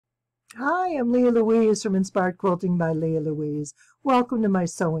Hi, I'm Lea Louise from Inspired Quilting by Lea Louise. Welcome to my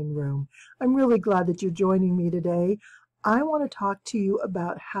sewing room. I'm really glad that you're joining me today. I want to talk to you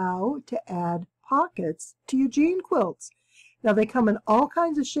about how to add pockets to your jean quilts. Now they come in all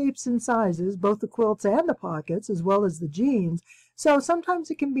kinds of shapes and sizes, both the quilts and the pockets, as well as the jeans. So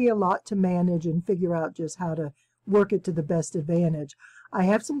sometimes it can be a lot to manage and figure out just how to work it to the best advantage. I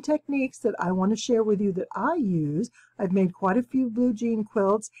have some techniques that I want to share with you that I use. I've made quite a few blue jean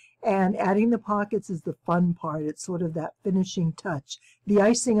quilts, and adding the pockets is the fun part. It's sort of that finishing touch, the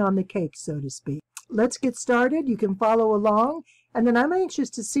icing on the cake, so to speak. Let's get started. You can follow along, and then I'm anxious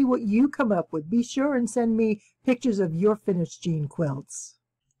to see what you come up with. Be sure and send me pictures of your finished jean quilts.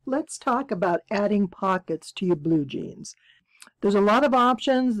 Let's talk about adding pockets to your blue jeans. There's a lot of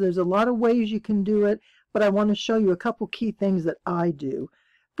options. There's a lot of ways you can do it, but I want to show you a couple key things that I do.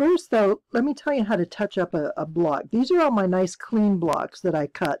 First, though, let me tell you how to touch up a block. These are all my nice clean blocks that I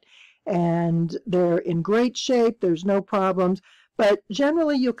cut, and they're in great shape. There's no problems, but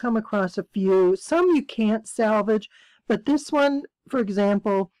generally you'll come across a few. Some you can't salvage, but this one, for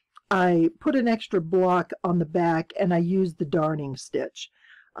example, I put an extra block on the back, and I used the darning stitch.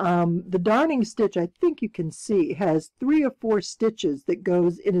 The darning stitch, I think you can see, has 3 or 4 stitches that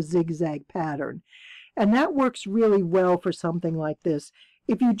goes in a zigzag pattern. And that works really well for something like this.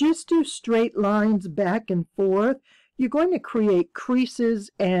 If you just do straight lines back and forth, you're going to create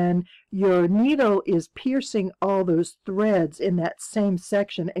creases, and your needle is piercing all those threads in that same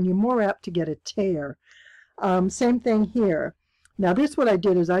section, and you're more apt to get a tear. Same thing here. Now this, what I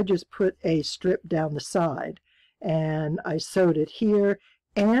did is I just put a strip down the side, and I sewed it here,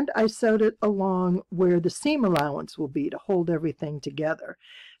 and I sewed it along where the seam allowance will be to hold everything together.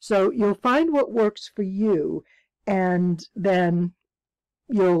 So you'll find what works for you, and then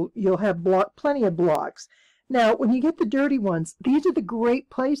you'll have plenty of blocks. Now, when you get the dirty ones, these are the great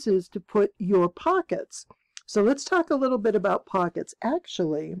places to put your pockets. So let's talk a little bit about pockets.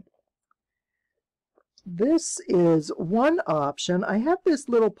 Actually, this is one option. I have this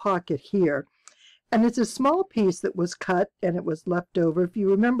little pocket here, and it's a small piece that was cut and it was left over. If you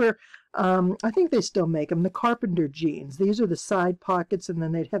remember, I think they still make them, the carpenter jeans. These are the side pockets, and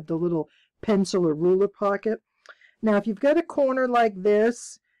then they'd have the little pencil or ruler pocket. Now, if you've got a corner like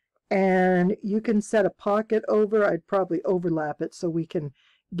this, and you can set a pocket over, I'd probably overlap it so we can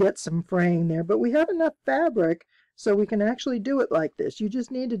get some fraying there. But we have enough fabric so we can actually do it like this. You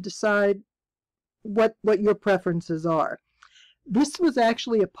just need to decide what your preferences are. This was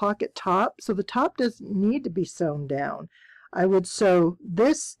actually a pocket top, so the top doesn't need to be sewn down. I would sew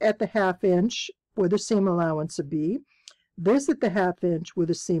this at the 1/2 inch where the seam allowance will be, this at the 1/2 inch where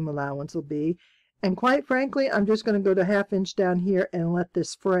the seam allowance will be, and quite frankly, I'm just going to go to 1/2 inch down here and let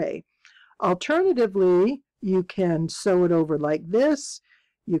this fray. Alternatively, you can sew it over like this,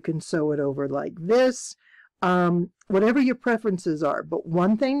 you can sew it over like this, whatever your preferences are. But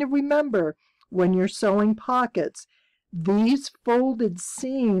one thing to remember when you're sewing pockets, these folded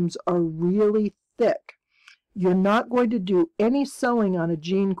seams are really thick. You're not going to do any sewing on a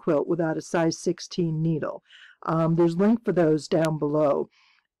jean quilt without a size 16 needle. There's a link for those down below.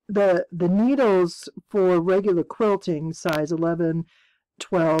 The needles for regular quilting, size 11,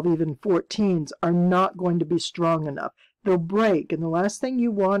 12, even 14s, are not going to be strong enough. They'll break, and the last thing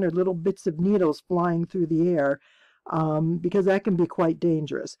you want are little bits of needles flying through the air, because that can be quite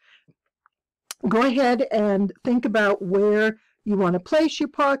dangerous. Go ahead and think about where you want to place your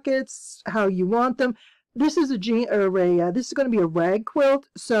pockets, how you want them. This is this is going to be a rag quilt,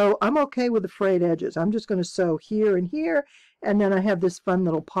 so I'm okay with the frayed edges. I'm just going to sew here and here, and then I have this fun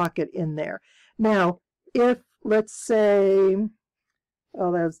little pocket in there. Now, if, let's say,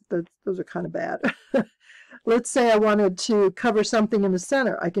 oh, those are kind of bad. Let's say I wanted to cover something in the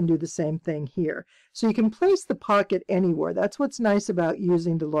center. I can do the same thing here. So you can place the pocket anywhere. That's what's nice about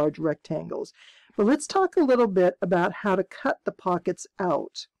using the large rectangles. But let's talk a little bit about how to cut the pockets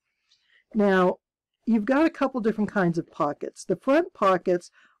out. Now, you've got a couple different kinds of pockets. The front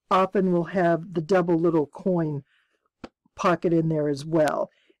pockets often will have the double little coin pocket in there as well.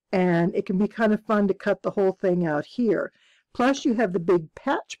 And it can be kind of fun to cut the whole thing out here. Plus, you have the big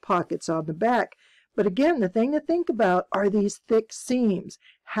patch pockets on the back. But again, the thing to think about are these thick seams.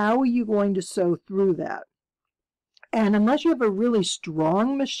 How are you going to sew through that? And unless you have a really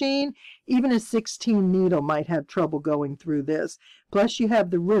strong machine, even a 16 needle might have trouble going through this. Plus, you have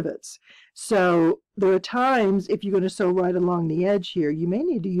the rivets. So there are times, if you're going to sew right along the edge here, you may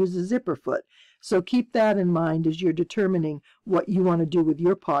need to use a zipper foot. So keep that in mind as you're determining what you want to do with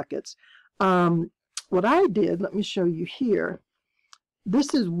your pockets. What I did, let me show you here.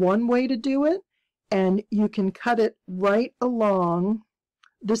 This is one way to do it, and you can cut it right along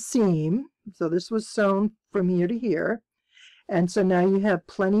the seam. So this was sewn from here to here. And so now you have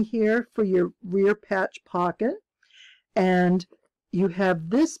plenty here for your rear patch pocket. And you have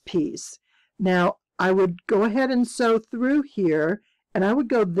this piece. Now, I would go ahead and sew through here, and I would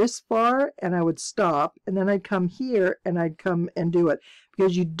go this far, and I would stop, and then I'd come here, and I'd come and do it,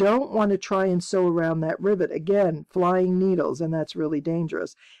 because you don't want to try and sew around that rivet. Again, flying needles, and that's really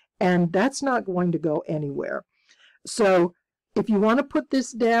dangerous. And that's not going to go anywhere. So if you want to put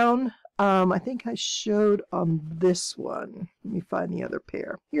this down, I think I showed on this one. Let me find the other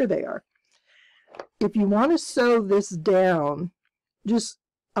pair. Here they are. If you want to sew this down, just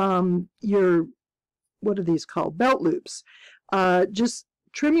your, what are these called? Belt loops. Just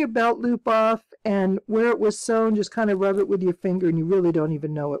trim your belt loop off, and where it was sewn, just kind of rub it with your finger, and you really don't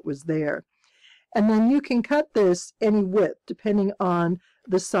even know it was there. And then you can cut this any width, depending on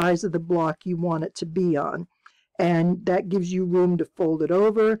the size of the block you want it to be on. And that gives you room to fold it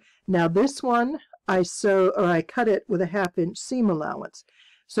over. Now this one, I cut it with a 1/2 inch seam allowance.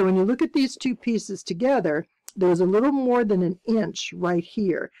 So when you look at these two pieces together, there's a little more than 1 inch right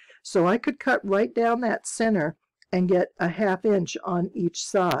here. So I could cut right down that center and get a 1/2 inch on each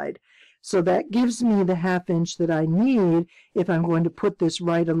side. So that gives me the 1/2 inch that I need if I'm going to put this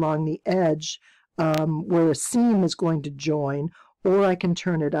right along the edge where a seam is going to join, or I can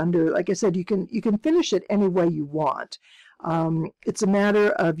turn it under. Like I said, you can finish it any way you want. It's a matter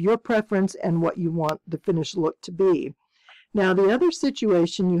of your preference and what you want the finished look to be. Now, the other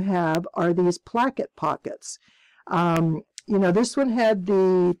situation you have are these placket pockets. You know, this one had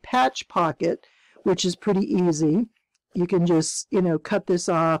the patch pocket, which is pretty easy. You can just, you know, cut this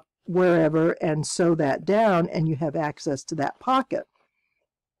off wherever and sew that down, and you have access to that pocket.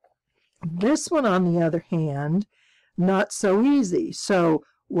 This one, on the other hand, not so easy. So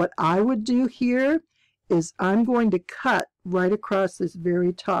what I would do here is I'm going to cut right across this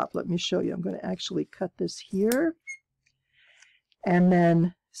very top. Let me show you. I'm going to actually cut this here. And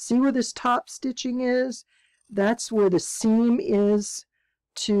then see where this top stitching is? That's where the seam is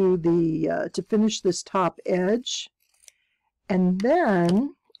to the to finish this top edge. And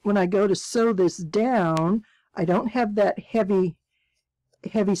then when I go to sew this down, I don't have that heavy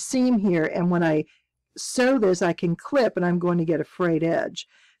seam here, and when I sew this, I can clip, and I'm going to get a frayed edge.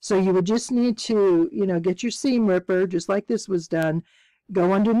 So you would just need to, you know, get your seam ripper, just like this was done,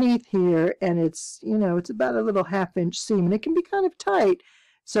 go underneath here, and it's, you know, it's about a little 1/2 inch seam, and it can be kind of tight.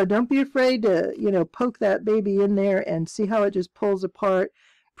 So don't be afraid to, you know, poke that baby in there and see how it just pulls apart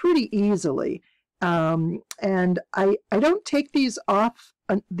pretty easily. And I don't take these off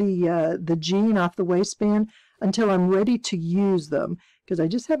the jean off the waistband until I'm ready to use them, because I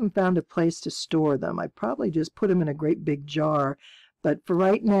just haven't found a place to store them. I probably just put them in a great big jar, but for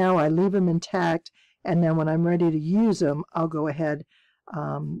right now I leave them intact, and then when I'm ready to use them, I'll go ahead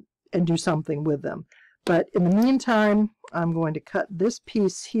and do something with them. But in the meantime, I'm going to cut this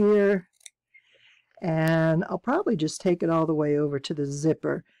piece here, and I'll probably just take it all the way over to the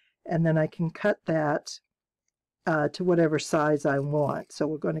zipper, and then I can cut that to whatever size I want. So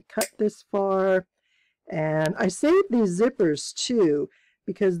we're going to cut this far, and I save these zippers too,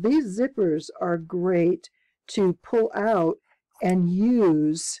 because these zippers are great to pull out and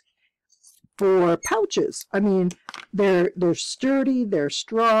use for pouches. I mean, they're sturdy, they're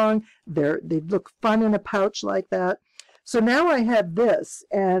strong, they look fun in a pouch like that. So now I have this,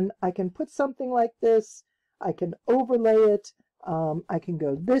 and I can put something like this, I can overlay it, I can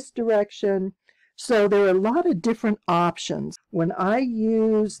go this direction. So there are a lot of different options. When I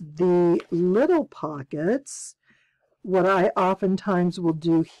use the little pockets, what I oftentimes will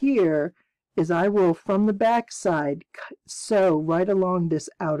do here is I will, from the back side, sew right along this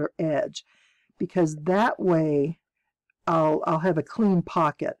outer edge, because that way I'll have a clean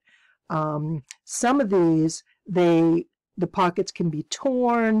pocket. Some of these, the pockets can be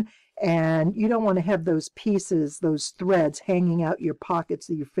torn, and you don't want to have those pieces, those threads hanging out your pockets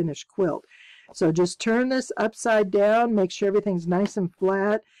of your finished quilt. So just turn this upside down, make sure everything's nice and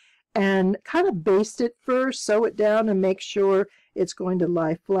flat, and kind of baste it first, sew it down, and make sure it's going to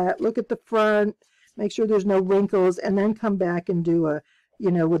lie flat. Look at the front, make sure there's no wrinkles, and then come back and do a,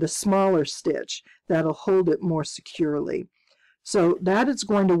 you know, with a smaller stitch that'll hold it more securely. So that is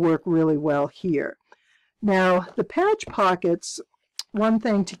going to work really well here. Now, the patch pockets, one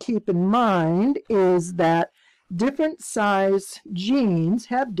thing to keep in mind is that different size jeans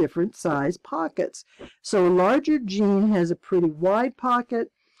have different size pockets. So a larger jean has a pretty wide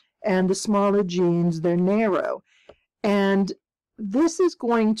pocket, and the smaller jeans, they're narrow. And this is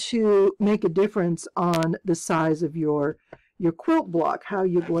going to make a difference on the size of your your quilt block, how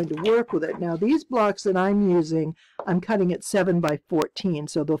you're going to work with it. Now these blocks that I'm using, I'm cutting at 7 by 14,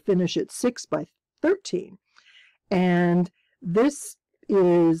 so they'll finish at 6 by 13. And this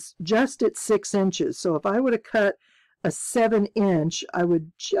is just at 6 inches. So if I were to cut a 7-inch, I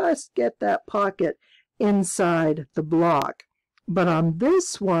would just get that pocket inside the block. But on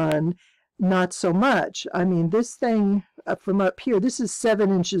this one, not so much. I mean, this thing from up here, this is 7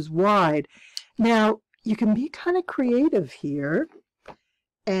 inches wide. Now, you can be kind of creative here.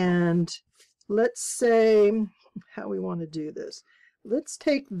 And let's say how we want to do this. Let's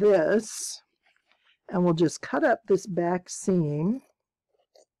take this and we'll just cut up this back seam.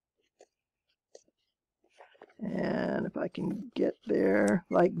 And if I can get there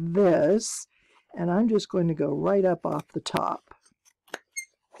like this, and I'm just going to go right up off the top.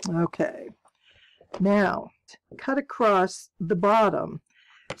 Okay, now cut across the bottom.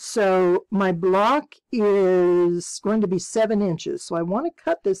 So my block is going to be 7 inches. So I want to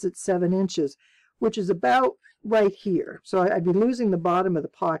cut this at 7 inches, which is about right here. So I'd be losing the bottom of the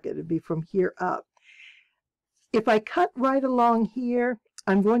pocket. It'd be from here up. If I cut right along here,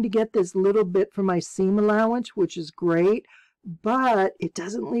 I'm going to get this little bit for my seam allowance, which is great, but it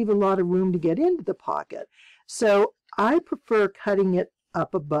doesn't leave a lot of room to get into the pocket. So I prefer cutting it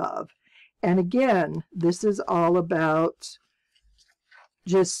up above. And again, this is all about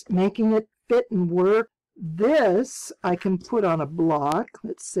just making it fit and work. This I can put on a block.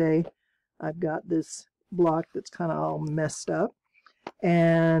 Let's say I've got this block that's kind of all messed up,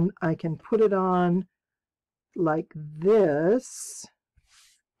 and I can put it on like this.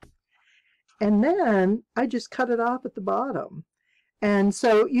 And then I just cut it off at the bottom. And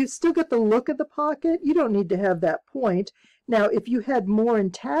so you still get the look of the pocket. You don't need to have that point. Now, if you had more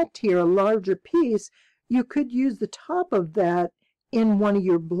intact here, a larger piece, you could use the top of that in one of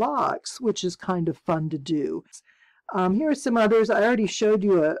your blocks, which is kind of fun to do. Here are some others. I already showed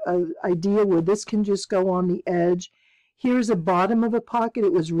you an idea where this can just go on the edge. Here's a bottom of a pocket.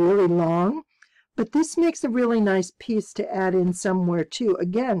 It was really long, but this makes a really nice piece to add in somewhere too.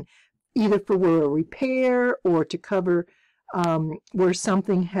 Again, either for a repair or to cover where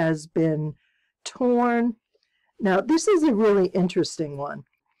something has been torn. Now, this is a really interesting one.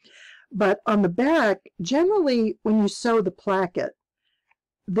 But on the back, generally, when you sew the placket,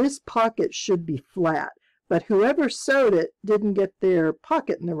 this pocket should be flat. But whoever sewed it didn't get their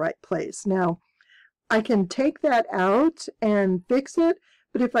pocket in the right place. Now, I can take that out and fix it.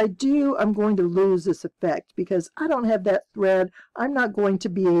 But if I do, I'm going to lose this effect because I don't have that thread. I'm not going to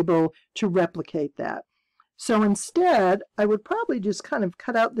be able to replicate that. So instead, I would probably just kind of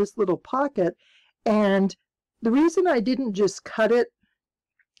cut out this little pocket. And the reason I didn't just cut it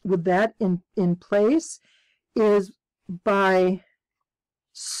with that in place is by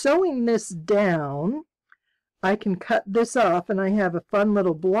sewing this down, I can cut this off and I have a fun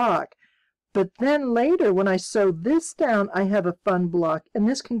little block. But then later, when I sew this down, I have a fun block, and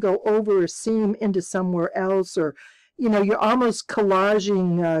this can go over a seam into somewhere else, or, you know, you're almost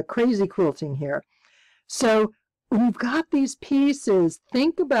collaging crazy quilting here. So when you've got these pieces,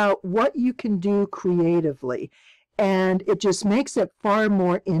 think about what you can do creatively, and it just makes it far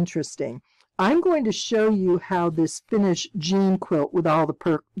more interesting. I'm going to show you how this finished jean quilt with all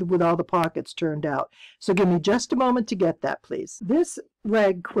the pockets turned out. So give me just a moment to get that, please. This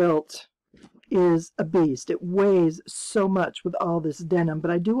rag quilt is a beast. It weighs so much with all this denim,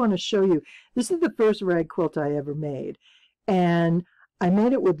 but I do want to show you, this is the first rag quilt I ever made, and I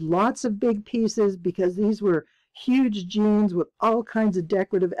made it with lots of big pieces because these were huge jeans with all kinds of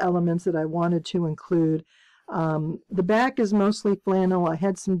decorative elements that I wanted to include. The back is mostly flannel. I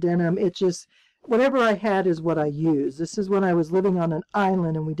had some denim. It just, whatever I had is what I used. This is when I was living on an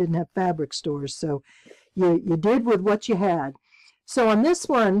island and we didn't have fabric stores, so you did with what you had. So on this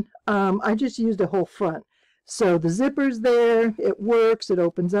one, I just used a whole front. So the zipper's there, it works, it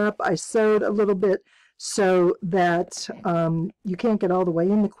opens up. I sewed a little bit so that you can't get all the way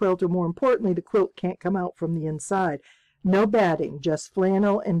in the quilt, or more importantly, the quilt can't come out from the inside. No batting, just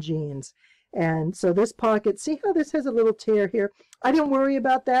flannel and jeans. And so this pocket, see how this has a little tear here? I didn't worry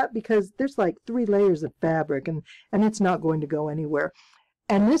about that because there's like 3 layers of fabric, and it's not going to go anywhere.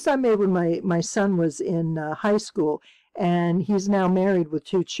 And this I made when my son was in high school. And he's now married with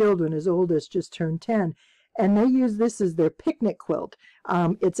 2 children. His oldest just turned 10. And they use this as their picnic quilt.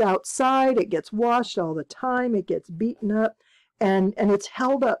 It's outside. It gets washed all the time. It gets beaten up. And it's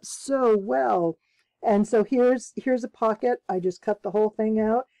held up so well. And so here's a pocket. I just cut the whole thing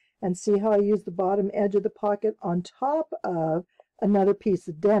out. And see how I use the bottom edge of the pocket on top of another piece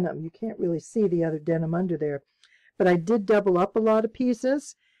of denim. You can't really see the other denim under there. But I did double up a lot of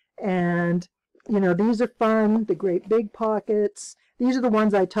pieces. And You know, these are fun, the great big pockets. These are the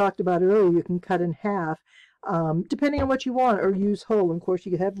ones I talked about earlier. You can cut in half, depending on what you want, or use whole. And of course,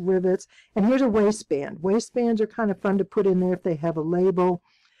 you can have rivets. And here's a waistband. Waistbands are kind of fun to put in there if they have a label.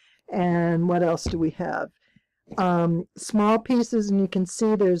 And what else do we have? Small pieces, and you can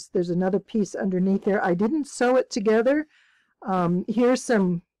see there's another piece underneath there. I didn't sew it together. Here's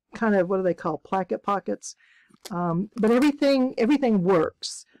some kind of, what do they call, placket pockets. But everything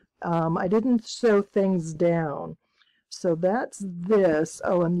works. I didn't sew things down. So that's this.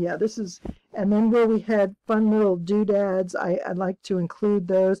 Oh, and yeah, this is, and then where we had fun little doodads, I like to include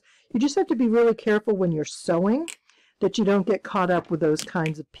those. You just have to be really careful when you're sewing that you don't get caught up with those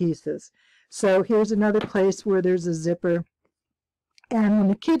kinds of pieces. So here's another place where there's a zipper. And when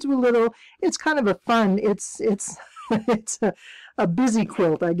the kids were little, it's kind of a fun, it's a busy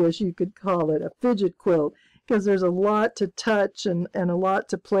quilt, I guess you could call it, a fidget quilt, because there's a lot to touch and a lot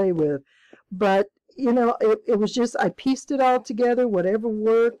to play with. But, you know, it was just, I pieced it all together, whatever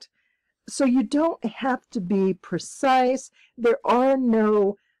worked. So you don't have to be precise. There are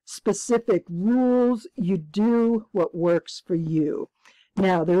no specific rules. You do what works for you.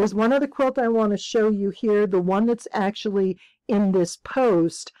 Now, there is one other quilt I want to show you here, the one that's actually in this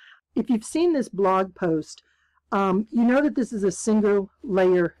post. If you've seen this blog post, you know that this is a single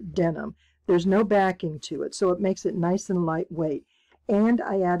layer denim. There's no backing to it, so it makes it nice and lightweight. And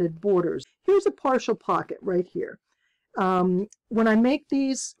I added borders. Here's a partial pocket right here. When I make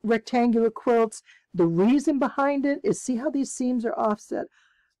these rectangular quilts, the reason behind it is, see how these seams are offset?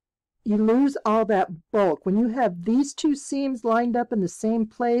 You lose all that bulk. When you have these two seams lined up in the same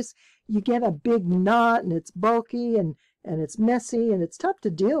place, you get a big knot, and it's bulky, and it's messy, and it's tough to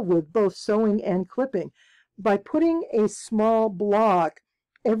deal with both sewing and clipping. By putting a small block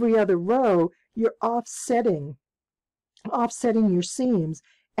every other row, you're offsetting your seams,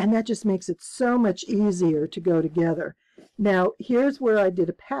 and that just makes it so much easier to go together. Now, here's where I did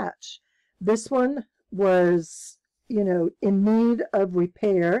a patch. This one was, you know, in need of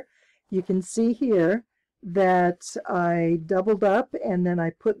repair. You can see here that I doubled up, and then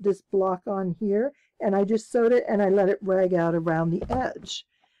I put this block on here, and I just sewed it, and I let it rag out around the edge.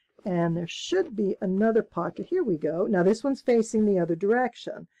 And there should be another pocket. Here we go. Now this one's facing the other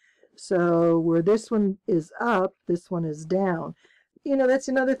direction. So where this one is up, this one is down. You know, that's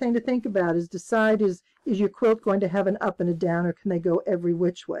another thing to think about, is decide, is your quilt going to have an up and a down, or can they go every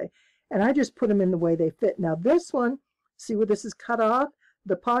which way? And I just put them in the way they fit. Now this one, see where this is cut off?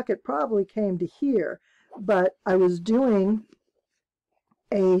 The pocket probably came to here, but I was doing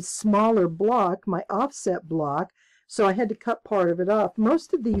a smaller block, my offset block, so I had to cut part of it off.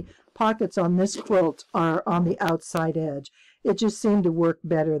 Most of the pockets on this quilt are on the outside edge. It just seemed to work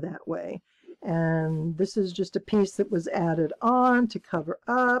better that way. And this is just a piece that was added on to cover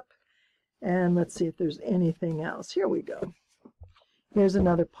up. And let's see if there's anything else. Here we go. Here's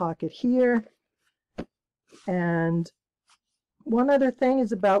another pocket here. And one other thing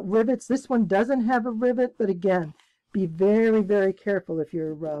is about rivets. This one doesn't have a rivet, but again, be very, very careful if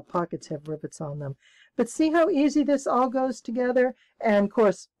your pockets have rivets on them. But see how easy this all goes together? And of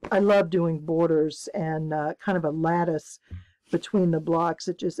course, I love doing borders and kind of a lattice between the blocks.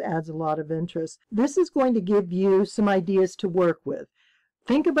 It just adds a lot of interest. This is going to give you some ideas to work with.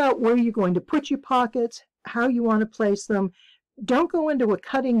 Think about where you're going to put your pockets, how you want to place them. Don't go into a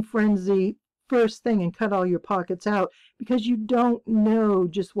cutting frenzy first thing and cut all your pockets out, because you don't know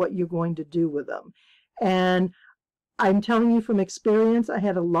just what you're going to do with them. And I'm telling you from experience, I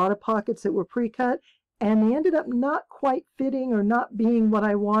had a lot of pockets that were pre-cut, and they ended up not quite fitting or not being what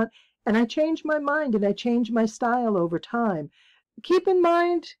I want. And I changed my mind, and I changed my style over time. Keep in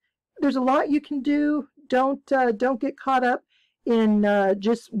mind, there's a lot you can do. Don't get caught up in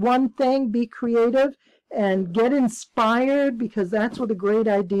just one thing. Be creative and get inspired, because that's where the great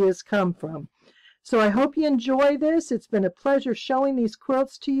ideas come from. So I hope you enjoy this. It's been a pleasure showing these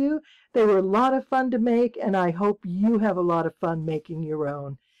quilts to you. They were a lot of fun to make, and I hope you have a lot of fun making your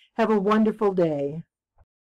own. Have a wonderful day.